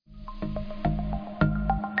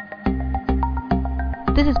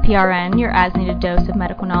This is PRN, your as-needed dose of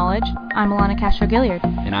medical knowledge. I'm Alana Castro-Gilliard.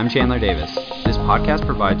 And I'm Chandler Davis. This podcast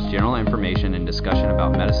provides general information and discussion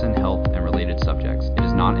about medicine, health, and related subjects. It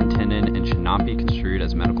is not intended and should not be construed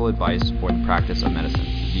as medical advice or the practice of medicine.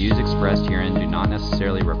 The views expressed herein do not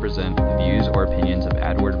necessarily represent the views or opinions of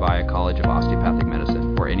Edward Via College of Osteopathic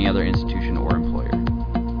Medicine or any other institution or employer.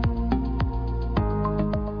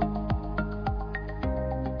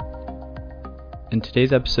 In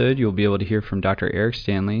today's episode, you'll be able to hear from Dr. Eric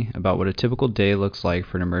Stanley about what a typical day looks like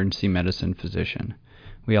for an emergency medicine physician.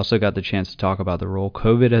 We also got the chance to talk about the role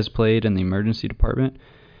COVID has played in the emergency department.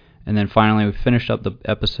 And then finally, we finished up the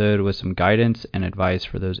episode with some guidance and advice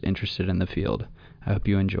for those interested in the field. I hope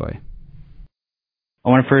you enjoy. I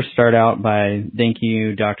want to first start out by thanking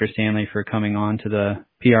you, Dr. Stanley, for coming on to the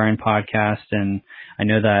PRN podcast. And I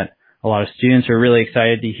know that a lot of students are really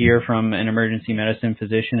excited to hear from an emergency medicine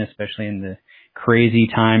physician, especially in the crazy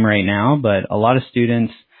time right now, but a lot of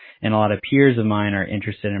students and a lot of peers of mine are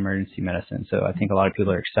interested in emergency medicine. So I think a lot of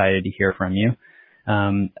people are excited to hear from you.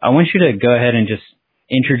 I want you to go ahead and just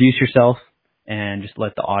introduce yourself and just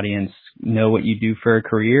let the audience know what you do for a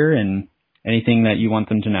career and anything that you want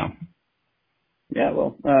them to know. Yeah,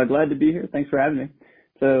 well, glad to be here. Thanks for having me.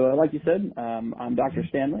 So like you said, I'm Dr.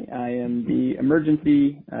 Stanley. I am the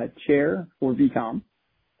emergency chair for VCOM.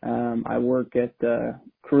 I work at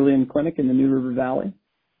Carilion Clinic in the New River Valley.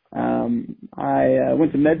 I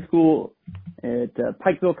went to med school at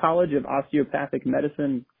Pikeville College of Osteopathic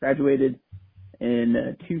Medicine, graduated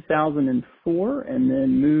in 2004, and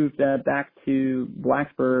then moved back to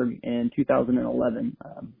Blacksburg in 2011,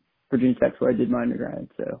 Virginia Tech, where I did my undergrad.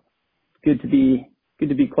 So it's good to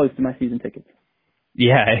be close to my season tickets.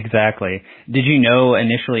 Yeah, exactly. Did you know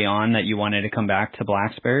initially on that you wanted to come back to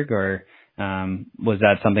Blacksburg, or was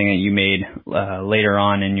that something that you made later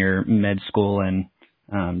on in your med school and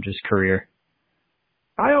just career?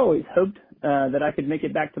 I always hoped that I could make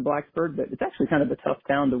it back to Blacksburg, but it's actually kind of a tough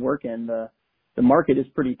town to work in. The market is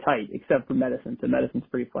pretty tight, except for medicine. So medicine's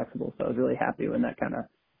pretty flexible. So I was really happy when that kind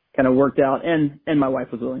of worked out. And my wife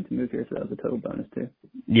was willing to move here, so that was a total bonus too.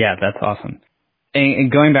 Yeah, that's awesome.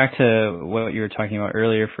 And going back to what you were talking about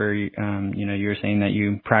earlier for, you were saying that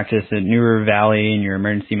you practice at New River Valley and you're an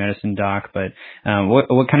emergency medicine doc, but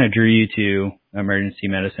what kind of drew you to emergency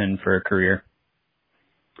medicine for a career?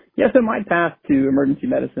 Yeah, so my path to emergency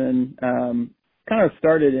medicine kind of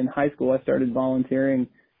started in high school. I started volunteering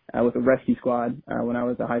with a rescue squad when I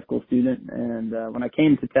was a high school student. And when I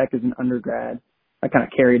came to Tech as an undergrad, I kind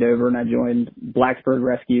of carried over and I joined Blacksburg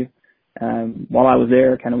Rescue. While I was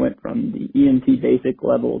there, I kind of went from the EMT basic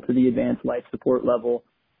level to the advanced life support level,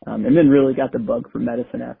 and then really got the bug for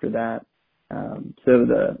medicine after that.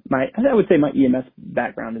 I would say my EMS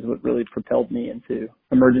background is what really propelled me into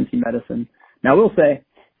emergency medicine. Now, I will say,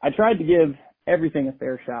 I tried to give everything a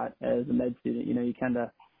fair shot as a med student. You know, you kind of,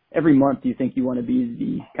 every month you think you want to be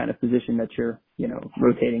the kind of physician that you're,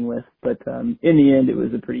 rotating with. But in the end, it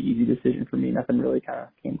was a pretty easy decision for me. Nothing really kind of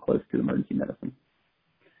came close to emergency medicine.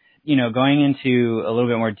 Going into a little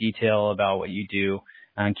bit more detail about what you do,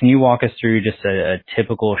 can you walk us through just a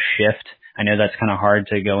typical shift? I know that's kind of hard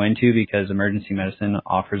to go into because emergency medicine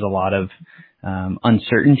offers a lot of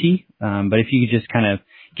uncertainty, but if you could just kind of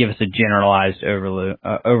give us a generalized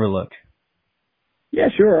overlook. Yeah,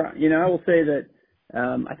 sure. I will say that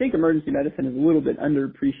I think emergency medicine is a little bit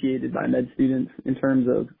underappreciated by med students in terms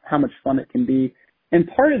of how much fun it can be. And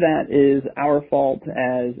part of that is our fault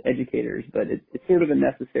as educators, but it's sort of a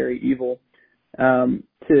necessary evil.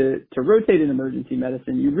 To rotate in emergency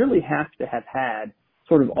medicine, you really have to have had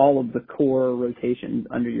sort of all of the core rotations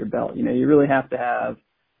under your belt. You really have to have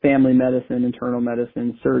family medicine, internal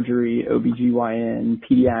medicine, surgery, OBGYN,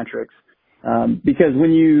 pediatrics, because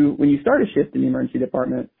when you start a shift in the emergency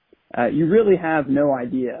department, you really have no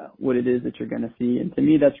idea what it is that you're going to see. And to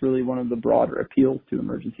me, that's really one of the broader appeals to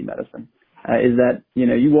emergency medicine. Is that,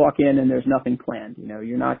 you walk in and there's nothing planned.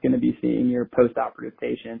 You're not going to be seeing your post-operative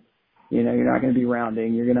patients. You're not going to be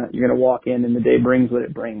rounding. You're going to walk in and the day brings what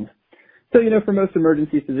it brings. So, for most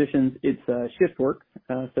emergency physicians, it's shift work.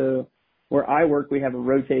 So where I work, we have a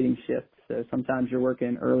rotating shift. So sometimes you're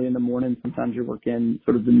working early in the morning. Sometimes you're working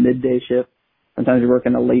sort of the midday shift. Sometimes you're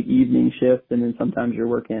working a late evening shift. And then sometimes you're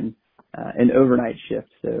working an overnight shift.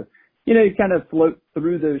 So, you kind of float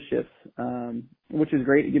through those shifts, which is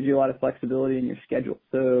great. It gives you a lot of flexibility in your schedule.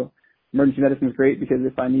 So emergency medicine is great because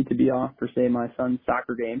if I need to be off for, say, my son's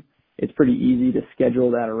soccer game, it's pretty easy to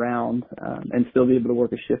schedule that around and still be able to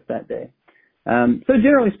work a shift that day. So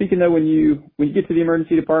generally speaking, though, when you get to the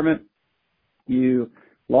emergency department, you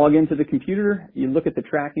log into the computer, you look at the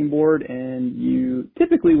tracking board, and you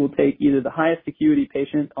typically will take either the highest acuity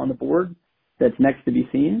patient on the board that's next to be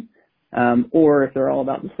seen. Or if they're all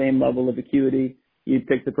about the same level of acuity, you'd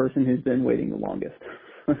pick the person who's been waiting the longest.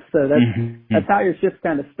 So that's how your shift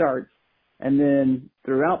kind of starts. And then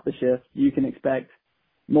throughout the shift, you can expect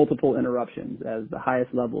multiple interruptions as the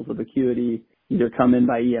highest levels of acuity either come in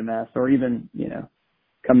by EMS or even,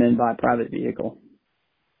 come in by private vehicle.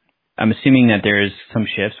 I'm assuming that there's some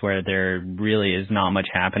shifts where there really is not much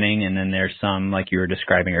happening, and then there's some, like you were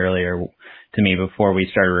describing earlier to me before we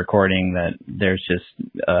started recording, that there's just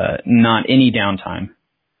not any downtime.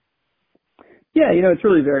 Yeah, it's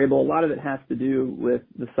really variable. A lot of it has to do with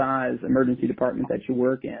the size emergency department that you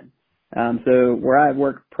work in. So where I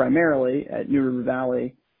work primarily at New River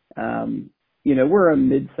Valley, we're a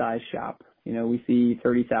mid-sized shop. We see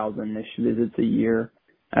 30,000-ish visits a year.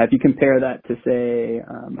 If you compare that to, say,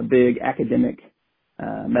 a big academic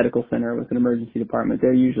medical center with an emergency department,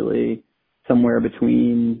 they're usually somewhere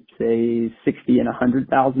between, say, 60 and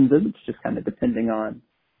 100,000 visits, just kind of depending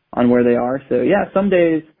on where they are. So, yeah, some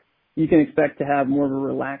days you can expect to have more of a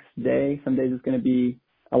relaxed day. Some days it's going to be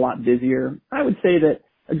a lot busier. I would say that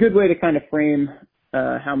a good way to kind of frame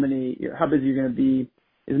how busy you're going to be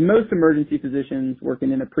is most emergency physicians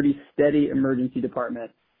working in a pretty steady emergency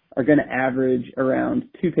department are going to average around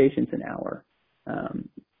 2 patients an hour.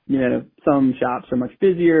 Some shops are much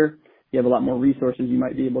busier. You have a lot more resources. You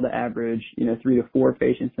might be able to average, 3 to 4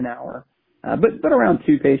 patients an hour. But around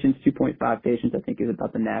 2 patients, 2.5 patients, I think is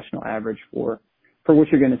about the national average for what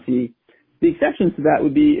you're going to see. The exceptions to that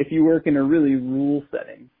would be if you work in a really rural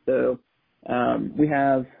setting. So,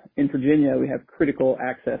 in Virginia, we have critical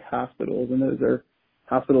access hospitals, and those are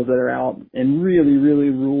hospitals that are out in really, really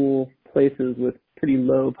rural places with pretty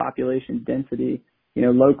low population density.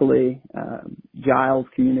 Locally, Giles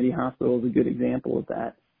Community Hospital is a good example of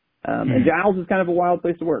that. And Giles is kind of a wild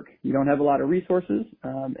place to work. You don't have a lot of resources,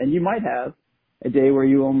 and you might have a day where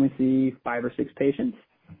you only see 5 or 6 patients,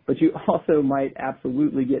 but you also might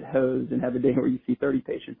absolutely get hosed and have a day where you see 30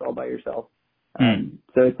 patients all by yourself.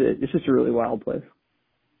 So it's just a really wild place.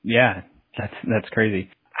 Yeah, that's crazy.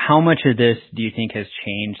 How much of this do you think has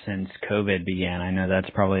changed since COVID began? I know that's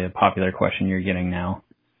probably a popular question you're getting now.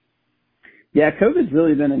 Yeah, COVID's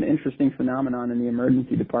really been an interesting phenomenon in the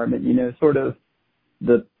emergency department. Sort of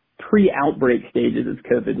the pre-outbreak stages of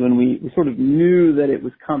COVID, when we sort of knew that it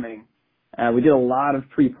was coming. We did a lot of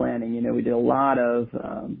pre-planning. We did a lot of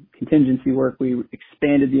contingency work. We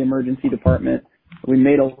expanded the emergency department. We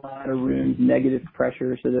made a lot of rooms negative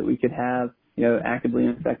pressure so that we could have actively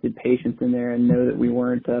infected patients in there and know that we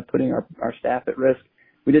weren't putting our staff at risk.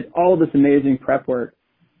 We did all of this amazing prep work.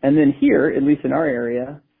 And then here, at least in our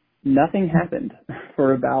area, nothing happened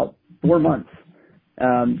for about 4 months.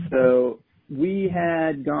 So we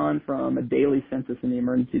had gone from a daily census in the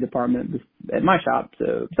emergency department at my shop,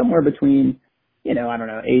 so somewhere between, 80 and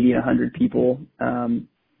 100 people. And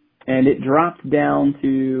it dropped down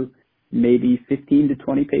to maybe 15 to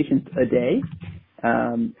 20 patients a day.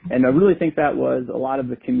 And I really think that was a lot of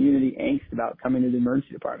the community angst about coming to the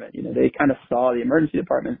emergency department. They kind of saw the emergency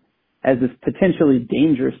department as this potentially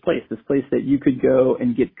dangerous place, this place that you could go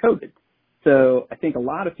and get COVID. So I think a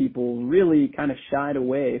lot of people really kind of shied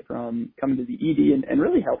away from coming to the ED and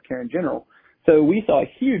really healthcare in general. So we saw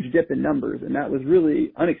a huge dip in numbers, and that was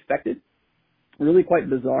really unexpected, really quite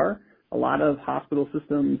bizarre. A lot of hospital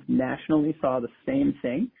systems nationally saw the same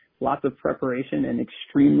thing, lots of preparation and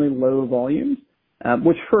extremely low volumes.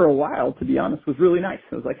 Which for a while, to be honest, was really nice.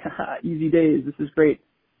 It was like, easy days, this is great.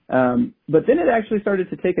 But then it actually started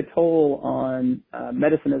to take a toll on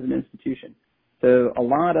medicine as an institution. So a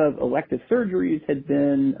lot of elective surgeries had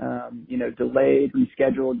been, delayed,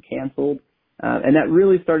 rescheduled, canceled. And that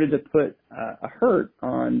really started to put a hurt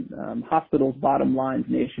on hospitals' bottom lines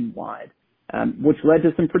nationwide, which led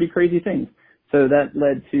to some pretty crazy things. So that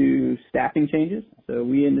led to staffing changes. So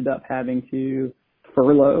we ended up having to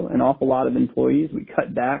furlough an awful lot of employees. We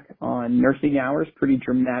cut back on nursing hours pretty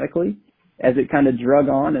dramatically as it kind of drug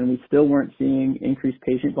on, and we still weren't seeing increased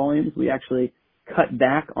patient volumes. We actually cut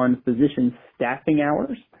back on physician staffing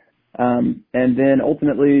hours. And then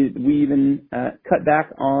ultimately we even cut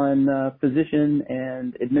back on physician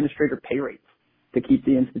and administrator pay rates to keep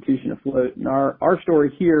the institution afloat. And our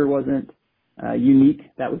story here wasn't unique.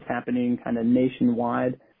 That was happening kind of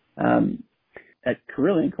nationwide. At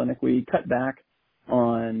Carilion Clinic, we cut back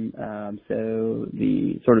on so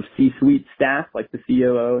the sort of C-suite staff, like the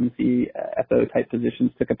COO and CFO type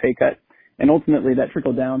positions, took a pay cut, and ultimately that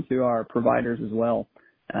trickled down to our providers as well.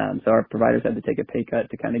 So our providers had to take a pay cut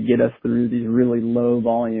to kind of get us through these really low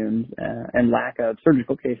volumes and lack of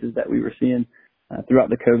surgical cases that we were seeing throughout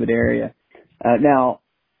the COVID area. Now,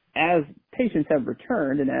 as patients have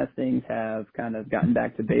returned and as things have kind of gotten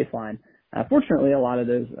back to baseline, Fortunately, a lot of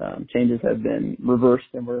those changes have been reversed,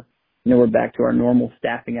 and we're back to our normal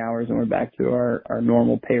staffing hours, and we're back to our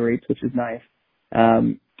normal pay rates, which is nice.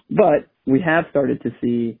 But we have started to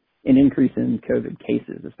see an increase in COVID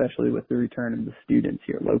cases, especially with the return of the students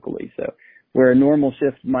here locally. So where a normal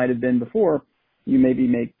shift might have been before, you maybe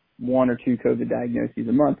make 1 or 2 COVID diagnoses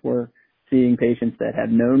a month, we're seeing patients that have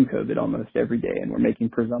known COVID almost every day, and we're making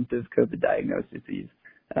presumptive COVID diagnoses,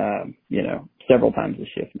 several times a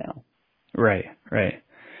shift now. Right.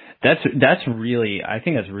 That's really, I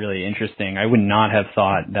think that's really interesting. I would not have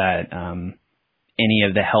thought that any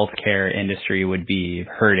of the healthcare industry would be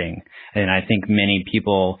hurting. And I think many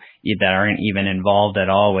people that aren't even involved at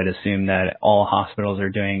all would assume that all hospitals are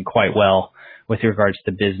doing quite well with regards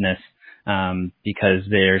to business, because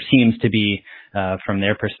there seems to be, from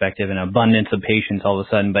their perspective, an abundance of patients all of a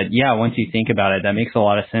sudden. But yeah, once you think about it, that makes a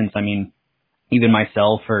lot of sense. I mean, even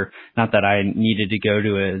myself, or not that I needed to go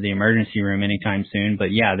to the emergency room anytime soon,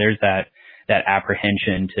 but yeah, there's that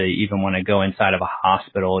apprehension to even want to go inside of a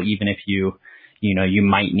hospital, even if you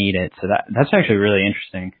might need it. So that's actually really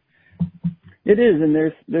interesting. It is, and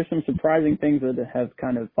there's some surprising things that have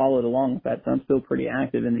kind of followed along with that. So I'm still pretty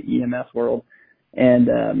active in the EMS world, and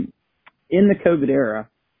in the COVID era,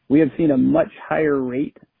 we have seen a much higher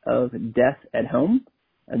rate of death at home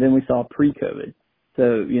than we saw pre-COVID.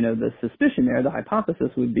 So, the suspicion there, the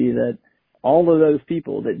hypothesis would be that all of those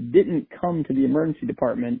people that didn't come to the emergency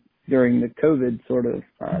department during the COVID sort of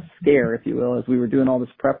scare, if you will, as we were doing all this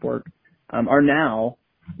prep work, are now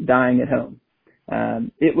dying at home.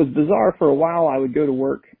 It was bizarre for a while. I would go to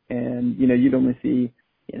work and, you'd only see,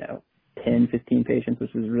 10, 15 patients,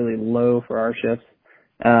 which was really low for our shifts.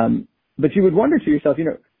 But you would wonder to yourself,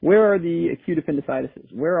 where are the acute appendicitis?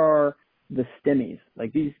 Where are the STEMIs?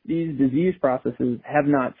 Like these disease processes have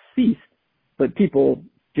not ceased, but people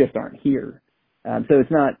just aren't here. So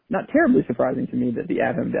it's not terribly surprising to me that the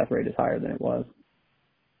at-home death rate is higher than it was.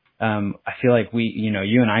 I feel like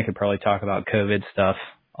you and I could probably talk about COVID stuff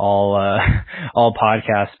all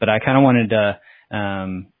podcasts, but I kind of wanted to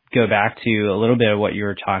go back to a little bit of what you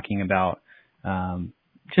were talking about,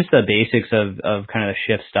 just the basics of kind of the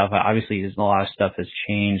shift stuff. Obviously, a lot of stuff has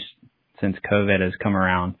changed since COVID has come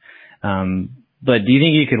around. But do you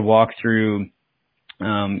think you could walk through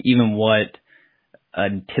even what a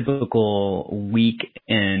typical week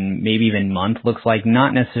and maybe even month looks like,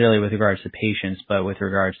 not necessarily with regards to patients, but with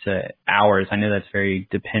regards to hours? I know that's very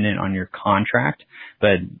dependent on your contract,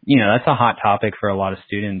 but that's a hot topic for a lot of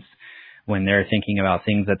students when they're thinking about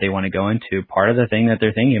things that they want to go into. Part of the thing that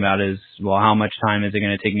they're thinking about is, well, how much time is it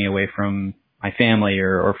going to take me away from my family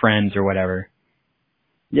or friends or whatever?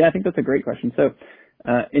 Yeah, I think that's a great question. So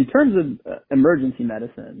in terms of emergency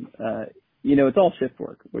medicine, it's all shift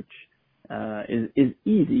work, which is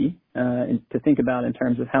easy to think about in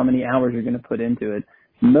terms of how many hours you're going to put into it.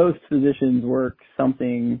 Most physicians work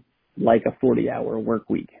something like a 40-hour work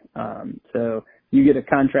week. So you get a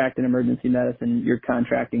contract in emergency medicine, you're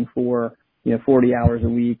contracting for 40 hours a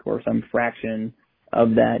week or some fraction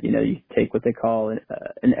of that. You take what they call an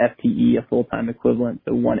FTE, a full-time equivalent.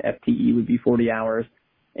 So 1 FTE would be 40 hours.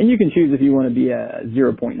 And you can choose if you want to be a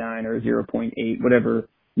 0.9 or a 0.8, whatever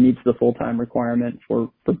meets the full-time requirement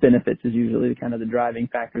for benefits is usually kind of the driving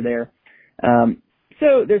factor there.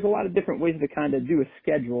 So there's a lot of different ways to kind of do a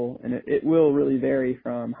schedule, and it will really vary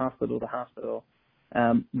from hospital to hospital.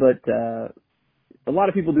 But a lot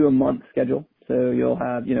of people do a month schedule. So you'll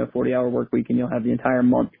have, 40-hour work week, and you'll have the entire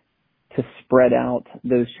month to spread out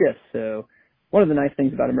those shifts. So one of the nice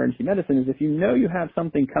things about emergency medicine is if you have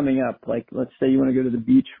something coming up, like let's say you want to go to the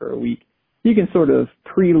beach for a week, you can sort of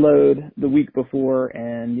preload the week before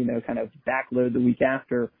and, kind of backload the week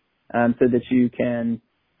after, so that you can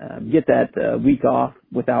get that week off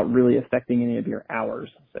without really affecting any of your hours.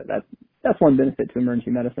 So that's one benefit to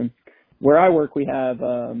emergency medicine. Where I work, we have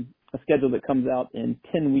a schedule that comes out in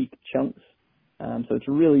 10-week chunks. So it's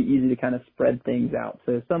really easy to kind of spread things out.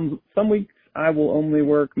 So some weeks I will only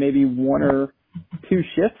work maybe 1 or 2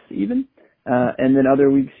 shifts even. And then other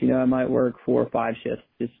weeks, I might work 4 or 5 shifts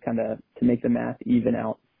just kind of to make the math even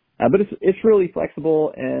out. But it's really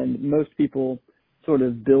flexible, and most people sort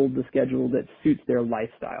of build the schedule that suits their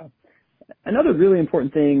lifestyle. Another really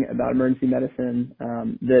important thing about emergency medicine,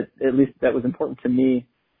 that at least that was important to me,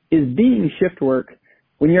 is being shift work.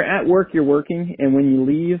 When you're at work, you're working, and when you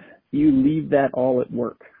leave that all at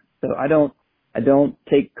work. So I don't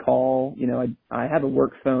take call. I have a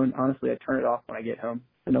work phone. Honestly, I turn it off when I get home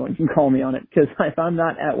so no one can call me on it, because if I'm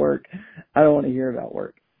not at work, I don't want to hear about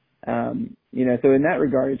work. So in that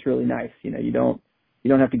regard, it's really nice. You don't You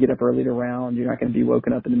don't have to get up early to round. You're not going to be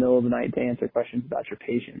woken up in the middle of the night to answer questions about your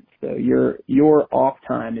patients. So your off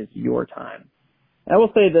time is your time. I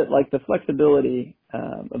will say that like the flexibility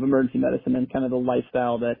of emergency medicine and kind of the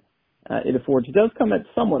lifestyle that it affords does come at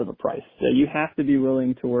somewhat of a price. So you have to be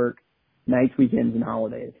willing to work nights, weekends, and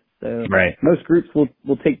holidays. So right. most groups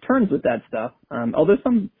will take turns with that stuff. Although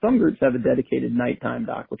some groups have a dedicated nighttime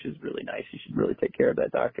doc, which is really nice. You should really take care of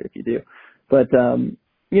that doctor if you do. But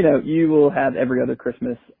you will have every other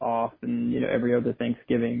Christmas off and every other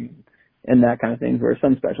Thanksgiving and that kind of thing, where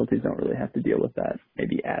some specialties don't really have to deal with that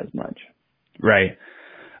maybe as much. Right.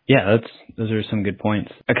 Yeah, those are some good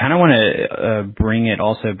points. I kind of want to bring it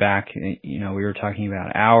also back. We were talking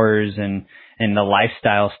about hours and the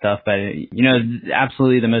lifestyle stuff, but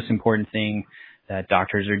absolutely the most important thing that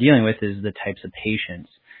doctors are dealing with is the types of patients,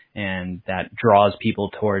 and that draws people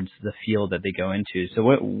towards the field that they go into. So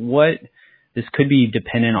what this could be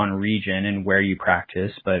dependent on region and where you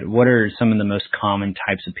practice, but what are some of the most common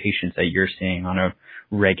types of patients that you're seeing on a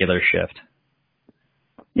regular shift?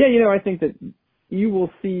 Yeah, I think that you will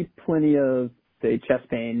see plenty of, say, chest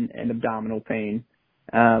pain and abdominal pain.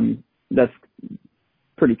 That's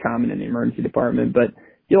pretty common in the emergency department, but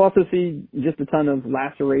you'll also see just a ton of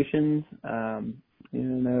lacerations.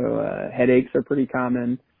 Headaches are pretty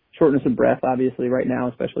common. Shortness of breath, obviously, right now,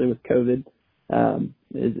 especially with COVID,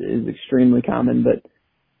 is extremely common. But,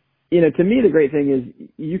 to me, the great thing is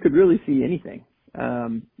you could really see anything.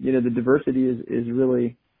 The diversity is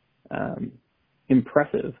really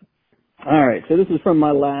impressive. All right, so this is from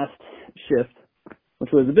my last shift,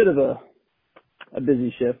 which was a bit of a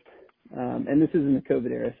busy shift, and this is in the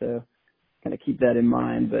COVID era, so kind of keep that in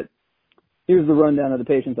mind. But here's the rundown of the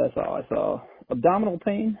patients I saw. I saw abdominal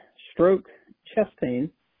pain, stroke, chest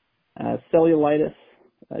pain, cellulitis,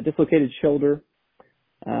 dislocated shoulder,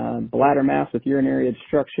 bladder mass with urinary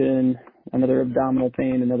obstruction, another abdominal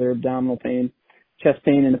pain, chest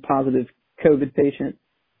pain in a positive COVID patient,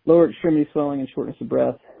 lower extremity swelling and shortness of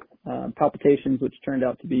breath, palpitations, which turned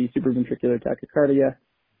out to be supraventricular tachycardia,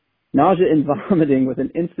 nausea and vomiting with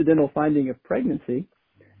an incidental finding of pregnancy.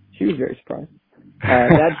 She was very surprised.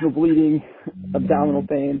 Vaginal bleeding, abdominal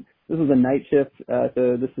pain. This was a night shift,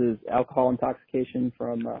 so this is alcohol intoxication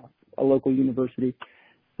from a local university.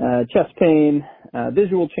 Chest pain,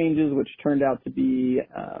 visual changes, which turned out to be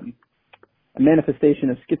a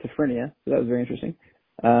manifestation of schizophrenia. So that was very interesting.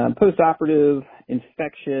 Postoperative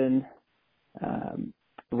infection,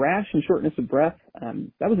 rash and shortness of breath.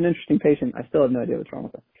 That was an interesting patient. I still have no idea what's wrong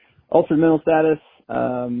with her. Altered mental status.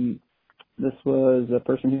 This was a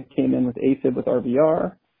person who came in with AFib with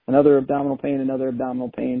RVR. Another abdominal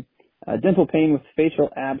pain. Dental pain with facial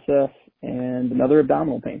abscess, and another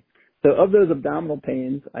abdominal pain. So of those abdominal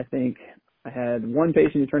pains, I think I had one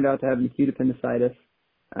patient who turned out to have an acute appendicitis,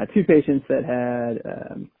 two patients that had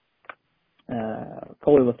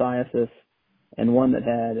cholelithiasis, and one that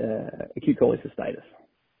had acute cholecystitis.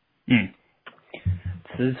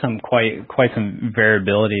 So there's some quite some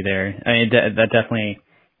variability there. I mean, that definitely,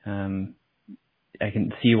 I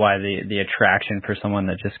can see why the attraction for someone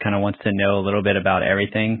that just kind of wants to know a little bit about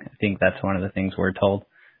everything. I think that's one of the things we're told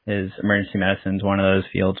is emergency medicine is one of those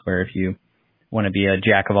fields where if you want to be a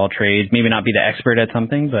jack of all trades, maybe not be the expert at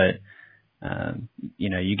something, but you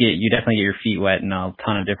definitely get your feet wet in a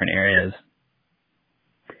ton of different areas.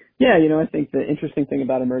 Yeah, I think the interesting thing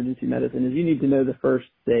about emergency medicine is you need to know the first,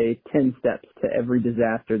 say, 10 steps to every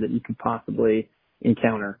disaster that you could possibly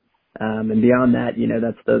encounter. And beyond that,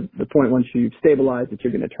 that's the point once you've stabilized that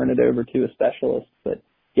you're going to turn it over to a specialist. But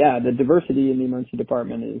yeah, the diversity in the emergency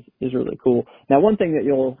department is really cool. Now, one thing that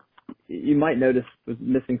you might notice was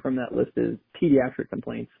missing from that list is pediatric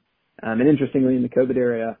complaints. And interestingly, in the COVID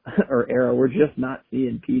era, we're just not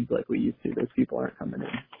seeing peds like we used to. Those people aren't coming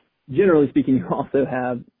in. Generally speaking, you also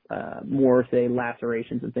have more, say,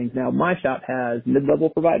 lacerations and things. Now, my shop has mid-level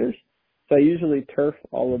providers, so I usually turf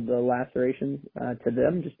all of the lacerations to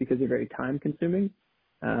them just because they're very time-consuming.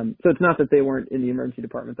 So it's not that they weren't in the emergency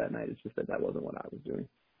department that night. It's just that wasn't what I was doing.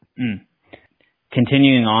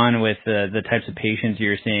 Continuing on with the types of patients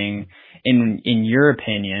you're seeing, in your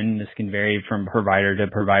opinion, this can vary from provider to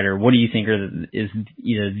provider. What do you think is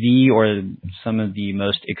either the or some of the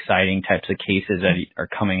most exciting types of cases that are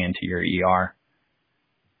coming into your ER?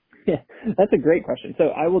 Yeah, that's a great question. So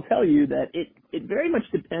I will tell you that it very much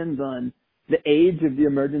depends on the age of the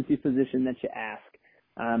emergency physician that you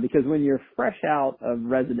ask. Because when you're fresh out of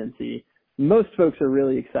residency, most folks are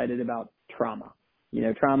really excited about trauma.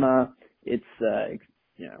 Trauma, it's,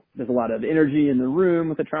 there's a lot of energy in the room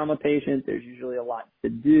with a trauma patient. There's usually a lot to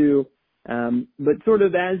do. But sort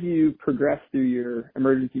of as you progress through your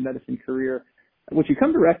emergency medicine career, what you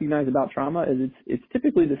come to recognize about trauma is it's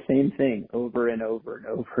typically the same thing over and over and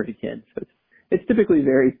over again. So it's typically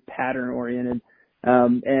very pattern oriented.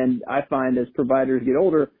 And I find as providers get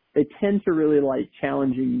older, they tend to really like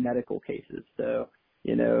challenging medical cases. So,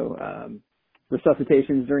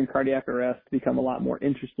 resuscitations during cardiac arrest become a lot more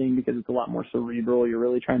interesting because it's a lot more cerebral. You're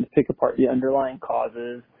really trying to pick apart the underlying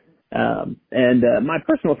causes. My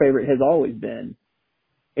personal favorite has always been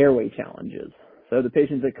airway challenges. So the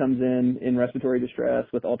patient that comes in respiratory distress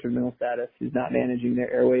with altered mental status, who's not managing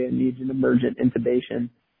their airway and needs an emergent intubation,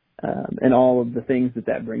 and all of the things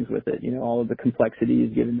that brings with it, all of the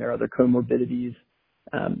complexities given their other comorbidities.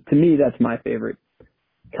 To me, that's my favorite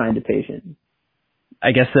kind of patient.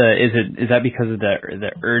 I guess is that because of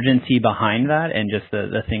the urgency behind that and just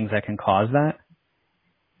the things that can cause that?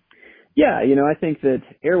 Yeah, I think that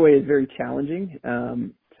airway is very challenging.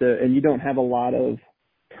 And you don't have a lot of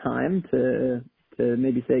time to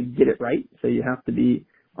maybe say get it right. So you have to be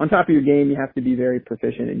on top of your game. You have to be very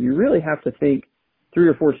proficient, and you really have to think 3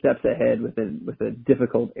 or 4 steps ahead with a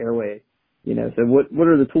difficult airway. So what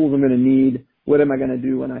are the tools I'm going to need? What am I going to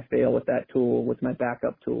do when I fail with that tool? What's my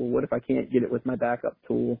backup tool? What if I can't get it with my backup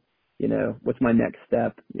tool? What's my next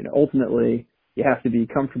step? Ultimately, you have to be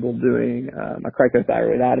comfortable doing a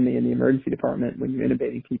cricothyroidotomy in the emergency department when you're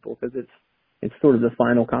intubating people, because it's sort of the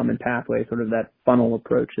final common pathway, sort of that funnel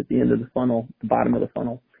approach. At the end of the funnel, the bottom of the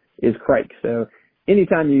funnel is cric. So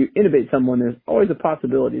anytime you intubate someone, there's always a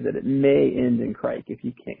possibility that it may end in cric if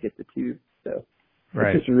you can't get the tube. So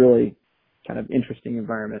It's just a really kind of interesting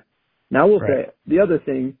environment. Now, I will say the other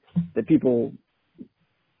thing that people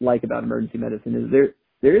like about emergency medicine is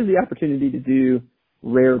there is the opportunity to do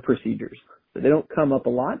rare procedures. So they don't come up a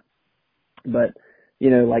lot, but,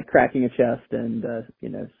 like cracking a chest and,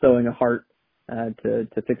 sewing a heart to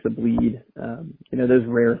fix a bleed. Those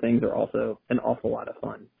rare things are also an awful lot of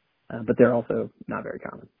fun, but they're also not very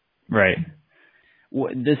common. Right.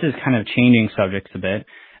 Well, this is kind of changing subjects a bit.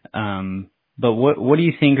 But what do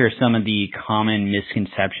you think are some of the common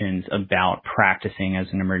misconceptions about practicing as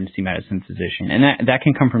an emergency medicine physician? And that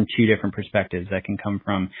can come from 2 different perspectives. That can come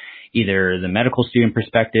from either the medical student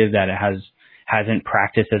perspective that it hasn't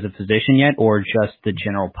practiced as a physician yet, or just the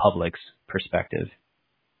general public's perspective.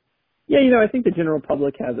 Yeah, I think the general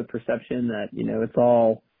public has a perception that, it's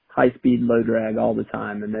all high speed, low drag all the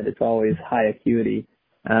time, and that it's always high acuity.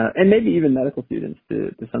 And maybe even medical students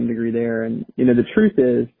to some degree there. And, the truth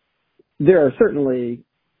is, there are certainly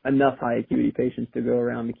enough high acuity patients to go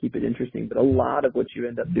around to keep it interesting, but a lot of what you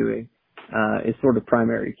end up doing is sort of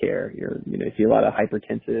primary care. You see a lot of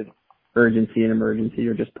hypertensive urgency and emergency,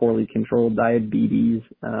 or just poorly controlled diabetes.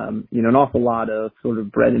 An awful lot of sort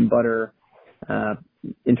of bread and butter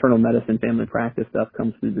internal medicine, family practice stuff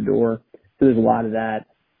comes through the door. So there's a lot of that.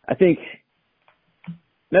 I think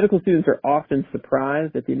medical students are often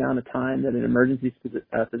surprised at the amount of time that an emergency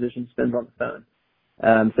physician spends on the phone.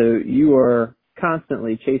 So you are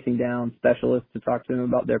constantly chasing down specialists to talk to them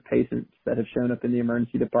about their patients that have shown up in the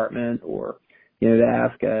emergency department, or, to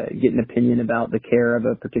ask, get an opinion about the care of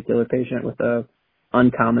a particular patient with a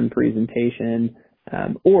uncommon presentation.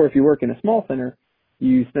 Or if you work in a small center,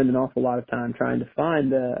 you spend an awful lot of time trying to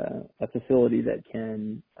find a facility that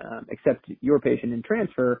can accept your patient and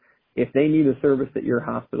transfer if they need a service that your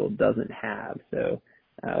hospital doesn't have. So,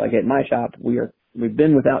 like at my shop, we've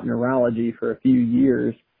been without neurology for a few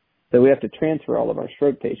years, so we have to transfer all of our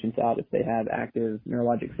stroke patients out if they have active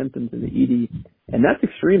neurologic symptoms in the ED, and that's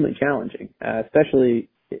extremely challenging, especially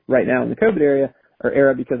right now in the COVID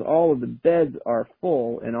era, because all of the beds are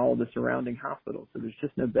full in all of the surrounding hospitals, so there's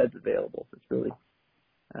just no beds available. So it's really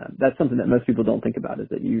that's something that most people don't think about, is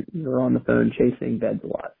that you're on the phone chasing beds a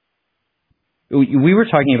lot. We were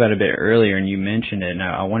talking about it a bit earlier, and you mentioned it, and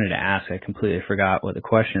I wanted to ask. I completely forgot what the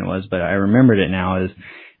question was, but I remembered it now. Is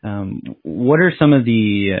what are some of do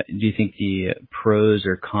you think the pros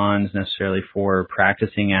or cons necessarily for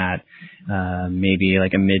practicing at maybe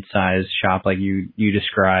like a mid-sized shop like you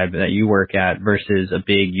described that you work at versus a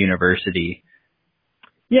big university?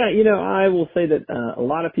 Yeah, I will say that a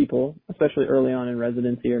lot of people, especially early on in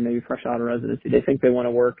residency or maybe fresh out of residency, they think they want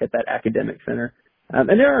to work at that academic center.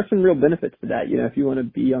 And there are some real benefits to that. If you want to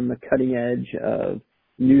be on the cutting edge of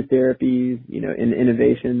new therapies, in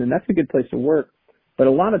innovation, then that's a good place to work. But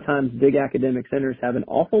a lot of times big academic centers have an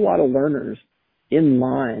awful lot of learners in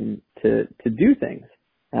line to do things,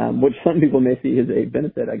 which some people may see as a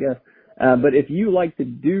benefit, I guess. But if you like to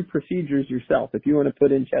do procedures yourself, if you want to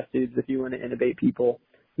put in chest tubes, if you want to intubate people,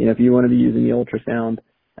 if you want to be using the ultrasound,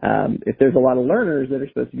 if there's a lot of learners that are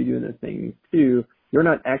supposed to be doing those things too, you're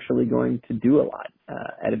not actually going to do a lot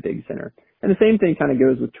at a big center. And the same thing kind of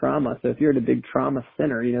goes with trauma. So if you're at a big trauma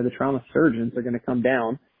center, the trauma surgeons are going to come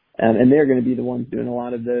down, and they're going to be the ones doing a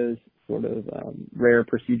lot of those sort of rare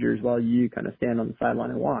procedures while you kind of stand on the sideline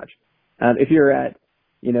and watch. If you're at,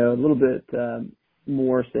 a little bit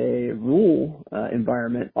more, say, rural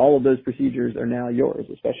environment, all of those procedures are now yours,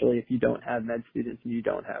 especially if you don't have med students and you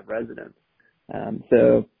don't have residents.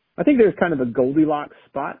 So I think there's kind of a Goldilocks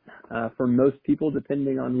spot for most people,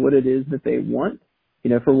 depending on what it is that they want.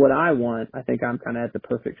 For what I want, I think I'm kind of at the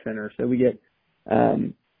perfect center. So we get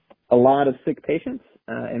a lot of sick patients,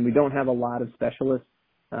 and we don't have a lot of specialists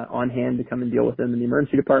on hand to come and deal with them in the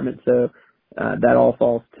emergency department. So that all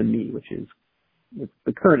falls to me, which is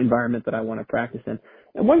the current environment that I want to practice in.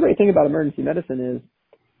 And one great thing about emergency medicine is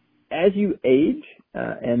as you age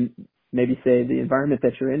and maybe say the environment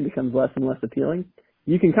that you're in becomes less and less appealing,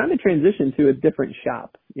 you can kind of transition to a different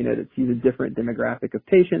shop, that sees a different demographic of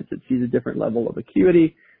patients, it sees a different level of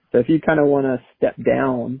acuity. So if you kind of want to step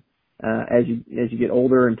down as you get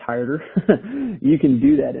older and tireder, you can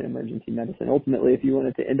do that in emergency medicine. Ultimately, if you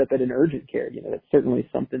wanted to end up at an urgent care, that's certainly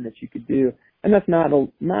something that you could do, and that's not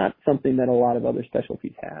something that a lot of other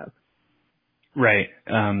specialties have. Right.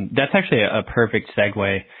 That's actually a perfect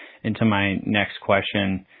segue into my next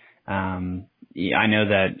question. I know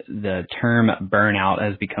that the term burnout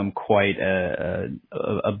has become quite a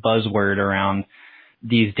buzzword around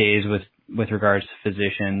these days with regards to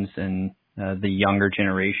physicians and the younger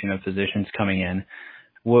generation of physicians coming in.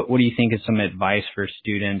 What do you think is some advice for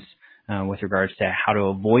students with regards to how to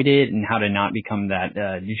avoid it and how to not become that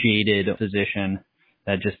jaded physician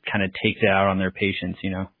that just kind of takes it out on their patients,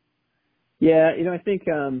 Yeah, I think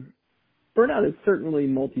burnout is certainly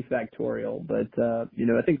multifactorial, but,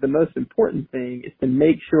 I think the most important thing is to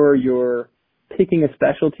make sure you're picking a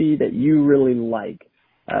specialty that you really like.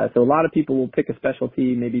 So a lot of people will pick a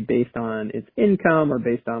specialty maybe based on its income or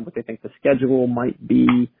based on what they think the schedule might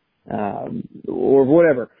be, or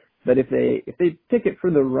whatever. But if they pick it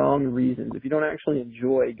for the wrong reasons, if you don't actually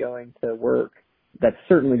enjoy going to work, that's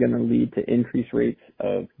certainly going to lead to increased rates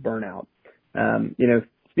of burnout.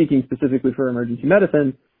 Speaking specifically for emergency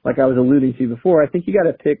medicine, like I was alluding to before, I think you got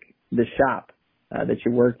to pick the shop that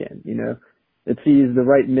you work in. It sees the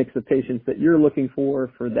right mix of patients that you're looking for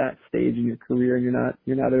that stage in your career, and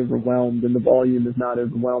you're not overwhelmed, and the volume is not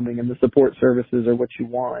overwhelming, and the support services are what you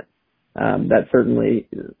want. That certainly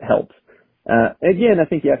helps. Again, I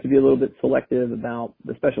think you have to be a little bit selective about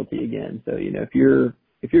the specialty again. So, if you're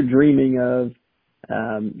dreaming of,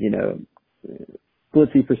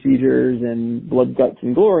 glitzy procedures and blood, guts,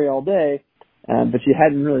 and glory all day, but you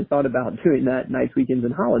hadn't really thought about doing that nights, weekends,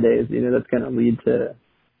 and holidays, that's going to lead to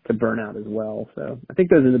burnout as well. So I think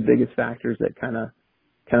those are the biggest factors that kind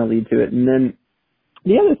of lead to it. And then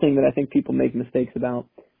the other thing that I think people make mistakes about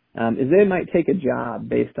is they might take a job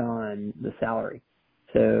based on the salary.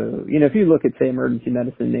 So, if you look at, say, emergency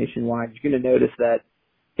medicine nationwide, you're going to notice that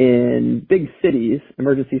in big cities,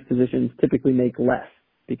 emergency physicians typically make less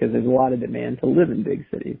because there's a lot of demand to live in big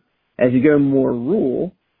cities. As you go more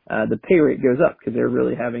rural, the pay rate goes up because they're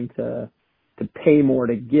really having to pay more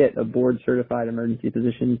to get a board-certified emergency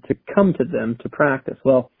physician to come to them to practice.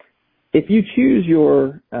 Well, if you choose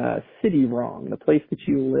your city wrong, the place that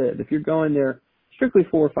you live, if you're going there strictly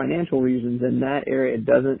for financial reasons and that area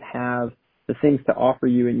doesn't have the things to offer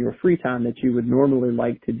you in your free time that you would normally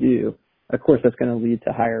like to do, of course that's going to lead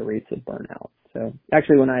to higher rates of burnout. So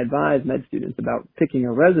actually when I advise med students about picking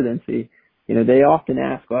a residency, they often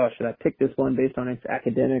ask, well, should I pick this one based on its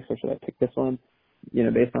academics or should I pick this one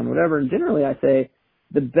based on whatever? And generally I say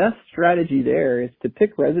the best strategy there is to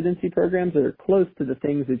pick residency programs that are close to the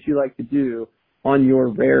things that you like to do on your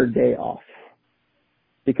rare day off.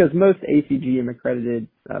 Because most ACGM accredited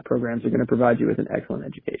programs are going to provide you with an excellent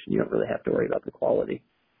education. You don't really have to worry about the quality.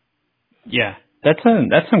 Yeah, that's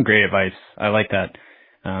some great advice. I like that.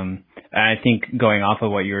 I think going off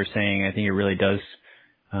of what you were saying, I think it really does.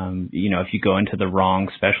 If you go into the wrong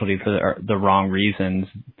specialty for the wrong reasons,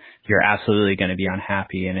 you're absolutely going to be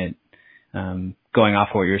unhappy. And it, going off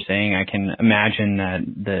of what you're saying, I can imagine that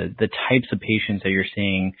the types of patients that you're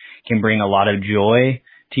seeing can bring a lot of joy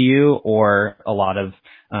to you, or a lot of,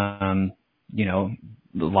 a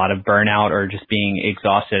lot of burnout, or just being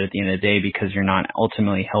exhausted at the end of the day because you're not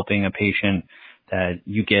ultimately helping a patient that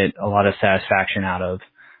you get a lot of satisfaction out of.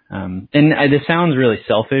 And this sounds really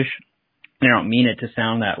selfish. I don't mean it to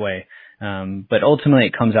sound that way. But ultimately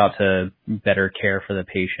it comes out to better care for the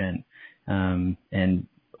patient, and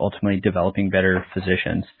ultimately developing better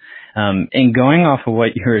physicians. And going off of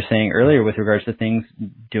what you were saying earlier with regards to things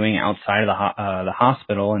doing outside of the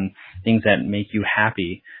hospital and things that make you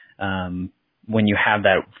happy, when you have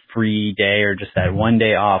that free day or just that one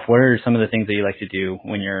day off, what are some of the things that you like to do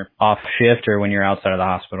when you're off shift or when you're outside of the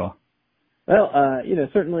hospital? Well,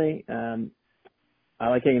 certainly, I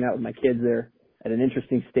like hanging out with my kids. They're at an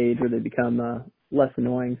interesting stage where they become less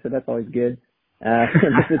annoying, so that's always good.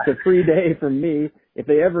 If it's a free day for me, if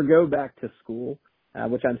they ever go back to school,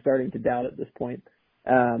 which I'm starting to doubt at this point,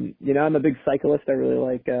 I'm a big cyclist. I really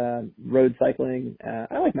like road cycling.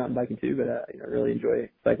 I like mountain biking too, but I really enjoy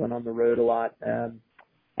cycling on the road a lot.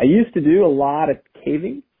 I used to do a lot of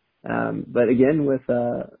caving, but again, with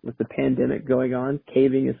the pandemic going on,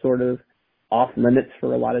 caving is sort of off limits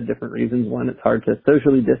for a lot of different reasons. One, it's hard to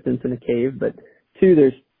socially distance in a cave, but two,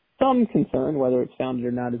 there's some concern, whether it's founded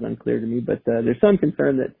or not is unclear to me, but there's some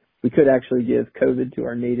concern that we could actually give COVID to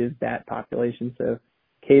our native bat population, so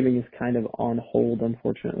caving is kind of on hold,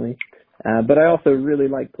 unfortunately. But I also really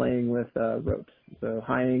like playing with ropes, so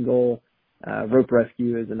high angle rope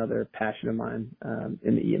rescue is another passion of mine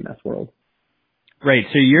in the EMS world. Right,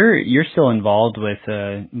 so you're still involved with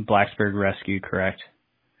Blacksburg Rescue, correct?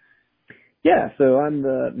 Yeah, so I'm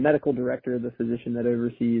the medical director, the physician that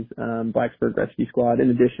oversees Blacksburg Rescue Squad, in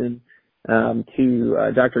addition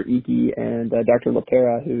to Dr. Iki and Dr.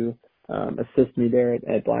 LaPera, who assist me there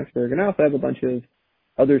at Blacksburg. And I also have a bunch of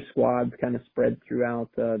other squads kind of spread throughout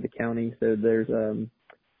the county. So there's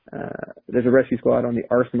a rescue squad on the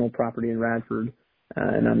Arsenal property in Radford,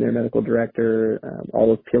 and I'm their medical director.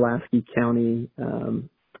 All of Pulaski County, I'm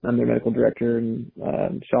their medical director in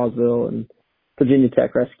Shawsville, and Virginia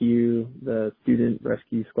Tech Rescue, the student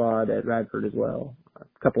rescue squad at Radford as well. A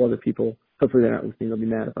couple other people. Hopefully they're not listening. They'll be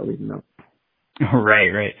mad if I leave them out.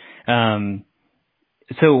 Right.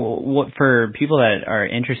 So what for people that are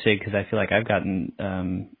interested, because I feel like I've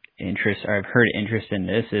gotten interest, or I've heard interest in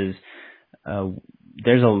this, is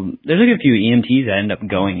there's a good few EMTs that end up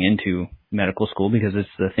going into medical school because it's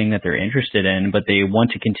the thing that they're interested in, but they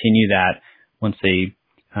want to continue that once they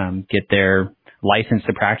get their license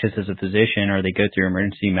to practice as a physician, or they go through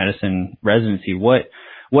emergency medicine residency. What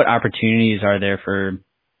opportunities are there for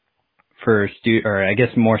or I guess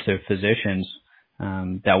more so physicians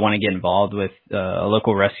that want to get involved with a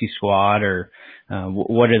local rescue squad, or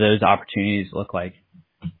what do those opportunities look like?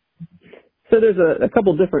 So there's a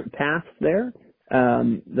couple different paths there.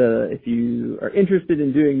 If you are interested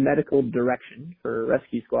in doing medical direction for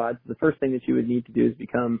rescue squads, the first thing that you would need to do is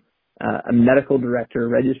become a medical director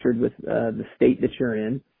registered with the state that you're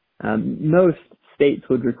in. Most states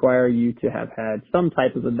would require you to have had some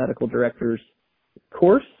type of a medical director's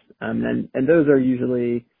course, and those are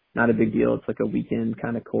usually not a big deal. It's like a weekend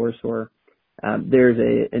kind of course, or there's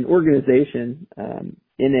an organization,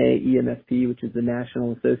 NAEMSP, which is the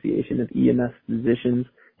National Association of EMS Physicians.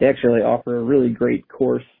 They actually offer a really great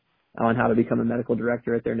course on how to become a medical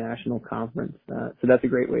director at their national conference. So that's a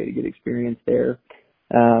great way to get experience there.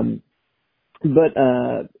 But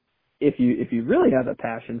if you really have a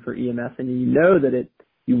passion for EMS and you know that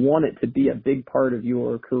you want it to be a big part of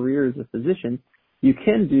your career as a physician, you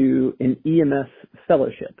can do an EMS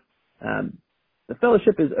fellowship. The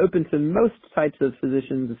fellowship is open to most types of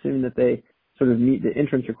physicians, assuming that they sort of meet the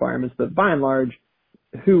entrance requirements. But by and large,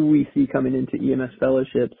 who we see coming into EMS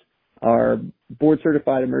fellowships are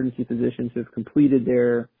board-certified emergency physicians who have completed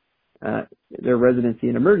their residency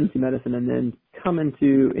in emergency medicine and then come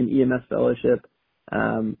into an EMS fellowship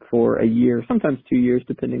for a year, sometimes 2 years,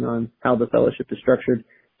 depending on how the fellowship is structured,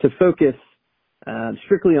 to focus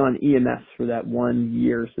strictly on EMS for that 1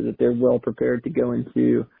 year so that they're well prepared to go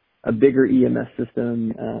into a bigger EMS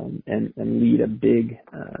system and lead a big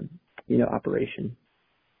operation.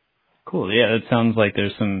 Cool. Yeah, that sounds like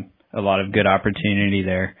there's a lot of good opportunity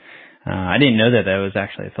there. I didn't know that was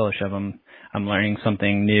actually a fellowship. I'm learning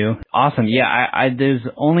something new. Awesome. Yeah, there's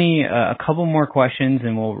only a couple more questions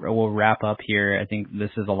and we'll wrap up here. I think this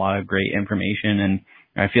is a lot of great information, and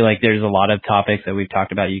I feel like there's a lot of topics that we've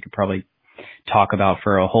talked about you could probably talk about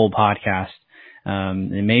for a whole podcast.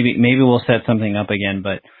 And maybe we'll set something up again,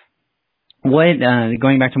 but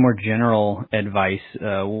going back to more general advice,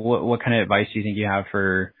 what kind of advice do you think you have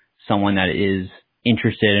for someone that is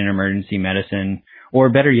interested in emergency medicine, or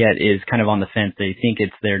better yet, is kind of on the fence? They think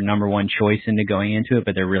it's their number one choice into going into it,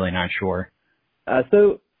 but they're really not sure.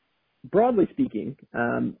 So broadly speaking,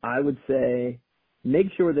 I would say make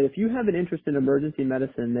sure that if you have an interest in emergency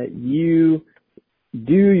medicine, that you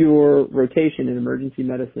do your rotation in emergency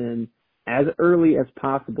medicine as early as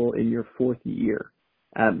possible in your fourth year.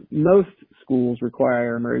 Most schools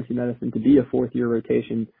require emergency medicine to be a fourth-year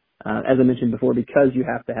rotation, as I mentioned before, because you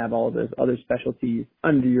have to have all of those other specialties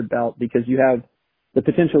under your belt, because you have the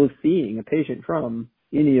potential of seeing a patient from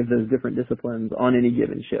any of those different disciplines on any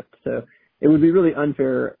given shift. So it would be really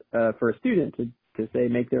unfair for a student to say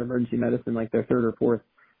make their emergency medicine like their third or fourth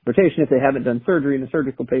rotation if they haven't done surgery and a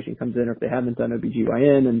surgical patient comes in, or if they haven't done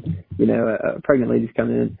OBGYN and, a pregnant lady's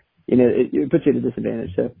coming in, it puts you at a disadvantage.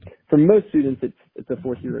 So for most students, it's a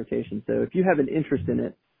fourth-year rotation. So if you have an interest in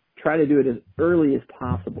it, try to do it as early as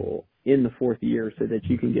possible in the fourth year so that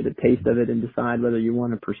you can get a taste of it and decide whether you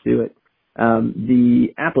want to pursue it. The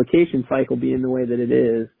application cycle being the way that it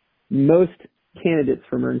is, most candidates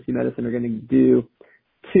for emergency medicine are going to do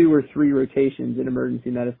 2 or 3 rotations in emergency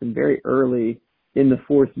medicine very early in the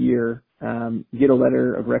fourth year, get a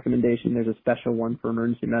letter of recommendation. There's a special one for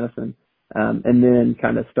emergency medicine, and then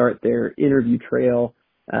kind of start their interview trail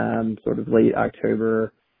sort of late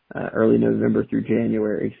October, early November through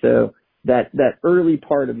January. So that early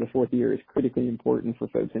part of the fourth year is critically important for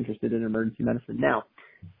folks interested in emergency medicine. Now,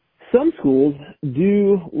 some schools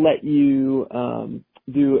do let you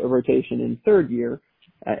do a rotation in third year,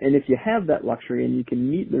 and if you have that luxury and you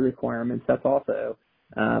can meet the requirements, that's also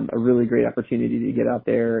a really great opportunity to get out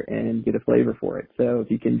there and get a flavor for it. So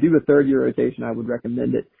if you can do a third-year rotation, I would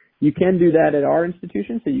recommend it. You can do that at our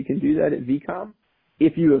institution, so you can do that at VCOM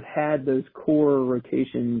if you have had those core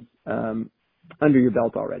rotations under your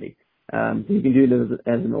belt already. So you can do it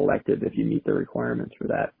as an elective if you meet the requirements for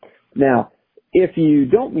that. Now, if you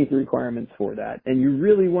don't meet the requirements for that and you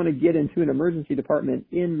really want to get into an emergency department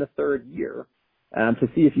in the third year to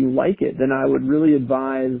see if you like it, then I would really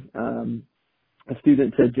advise a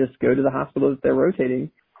student to just go to the hospital that they're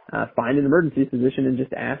rotating, find an emergency physician, and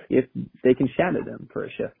just ask if they can shadow them for a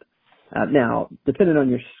shift. Now, depending on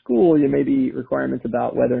your school, there may be requirements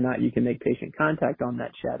about whether or not you can make patient contact on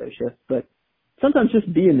that shadow shift, but sometimes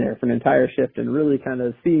just being there for an entire shift and really kind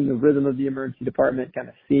of seeing the rhythm of the emergency department, kind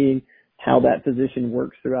of seeing how that physician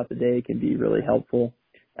works throughout the day can be really helpful.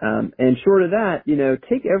 And short of that,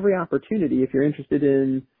 take every opportunity if you're interested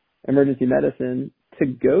in emergency medicine to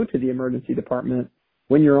go to the emergency department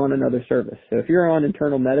when you're on another service. So if you're on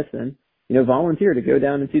internal medicine, volunteer to go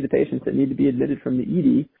down and see the patients that need to be admitted from the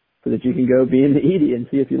ED so that you can go be in the ED and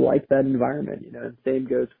see if you like that environment. And same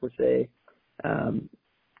goes for, say,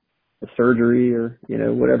 a surgery or,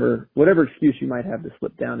 whatever excuse you might have to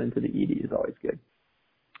slip down into the ED is always good.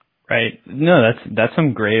 Right. No, that's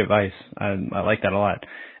some great advice. I like that a lot.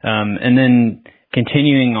 And then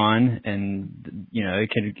continuing on, and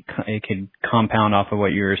it could compound off of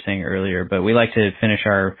what you were saying earlier, but we like to finish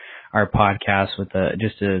our podcast with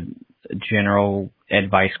just a general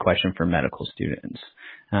advice question for medical students.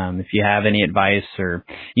 If you have any advice or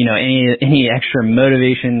any extra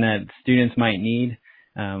motivation that students might need,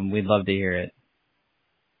 we'd love to hear it.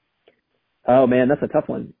 Oh man, that's a tough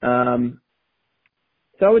one.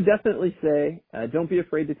 So I would definitely say, don't be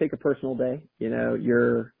afraid to take a personal day.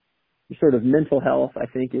 Your sort of mental health, I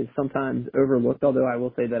think, is sometimes overlooked, although I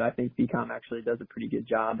will say that I think VCOM actually does a pretty good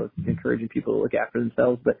job of encouraging people to look after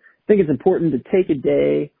themselves. But I think it's important to take a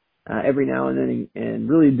day every now and then and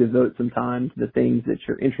really devote some time to the things that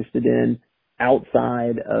you're interested in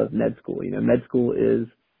outside of med school. Med school is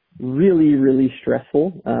really, really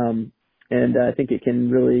stressful, and I think it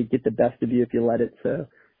can really get the best of you if you let it. So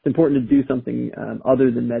it's important to do something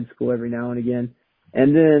other than med school every now and again.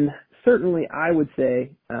 And then certainly I would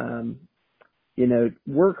say,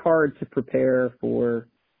 work hard to prepare for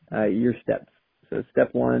your steps. So step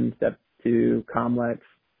 1, step 2, COMLEX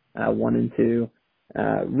 1 and 2.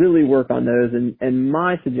 Really work on those. And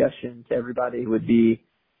my suggestion to everybody would be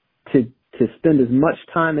to spend as much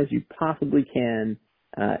time as you possibly can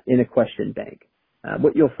in a question bank.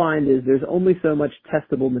 What you'll find is there's only so much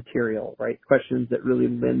testable material, right? Questions that really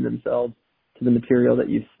lend themselves to the material that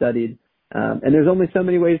you've studied. And there's only so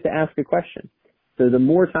many ways to ask a question. So the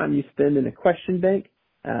more time you spend in a question bank,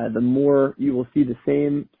 the more you will see the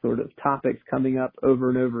same sort of topics coming up over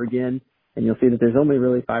and over again. And you'll see that there's only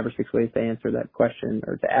really 5 or 6 ways to answer that question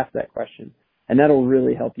or to ask that question. And that'll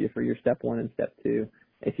really help you for your step 1 and step 2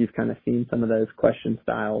 if you've kind of seen some of those question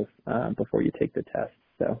styles before you take the test.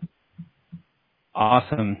 So.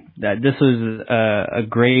 Awesome. This was a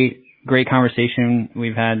great conversation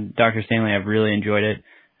we've had, Dr. Stanley. I've really enjoyed it.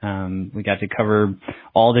 We got to cover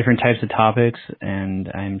all different types of topics, and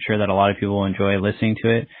I'm sure that a lot of people will enjoy listening to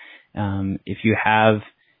it. If you have,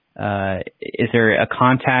 is there a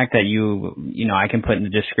contact that I can put in the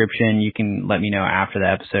description? You can let me know after the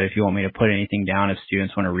episode if you want me to put anything down if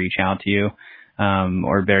students want to reach out to you,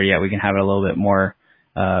 or better yet, we can have it a little bit more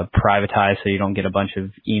privatized so you don't get a bunch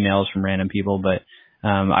of emails from random people. But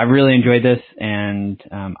I really enjoyed this, and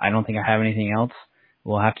I don't think I have anything else.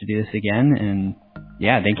 We'll have to do this again, and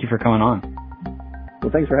yeah, thank you for coming on. Well,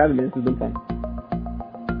 thanks for having me. This has been fun.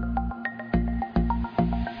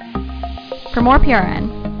 For more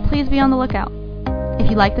PRN, please be on the lookout.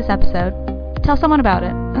 If you like this episode, tell someone about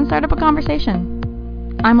it and start up a conversation.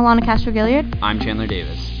 I'm Alana Castro-Gilliard. I'm Chandler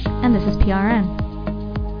Davis. And this is PRN.